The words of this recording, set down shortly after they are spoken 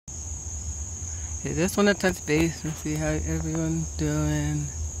I just want to touch base and see how everyone's doing.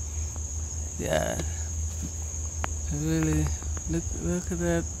 Yeah, I really look at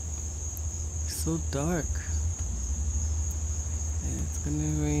that. It's so dark. It's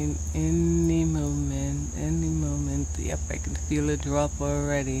gonna rain any moment, any moment. Yep, I can feel a drop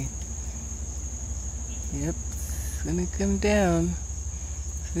already. Yep, it's gonna come down.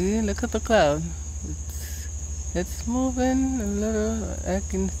 See, look at the cloud. It's moving a little. I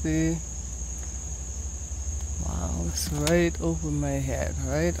can see. Wow, it's right over my head,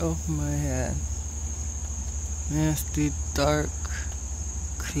 right over my head. Nasty dark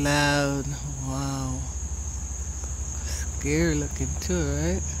cloud. Wow. Scary looking too,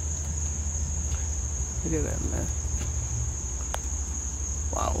 right? Look at that mess.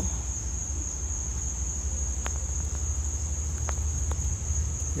 Wow.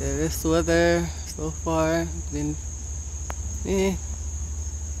 Yeah, this weather so far been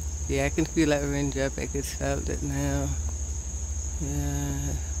yeah, I can feel that raindrop. I can felt it now.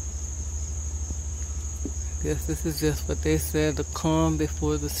 Yeah. Guess this is just what they said, the calm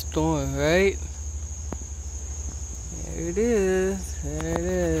before the storm, right? There it is. There it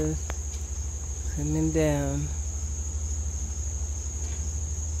is. Coming down.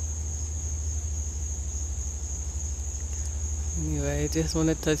 Anyway, I just want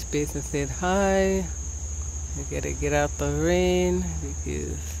to touch base and say hi. I gotta get out the rain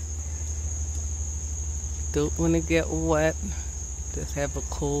because don't want to get wet. Just have a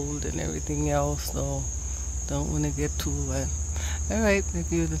cold and everything else, so don't want to get too wet. Alright,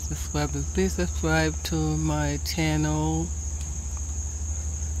 if you're a subscriber, please subscribe to my channel.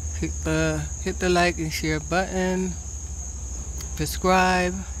 Hit the like and share button.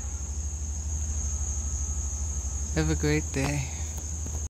 Subscribe. Have a great day.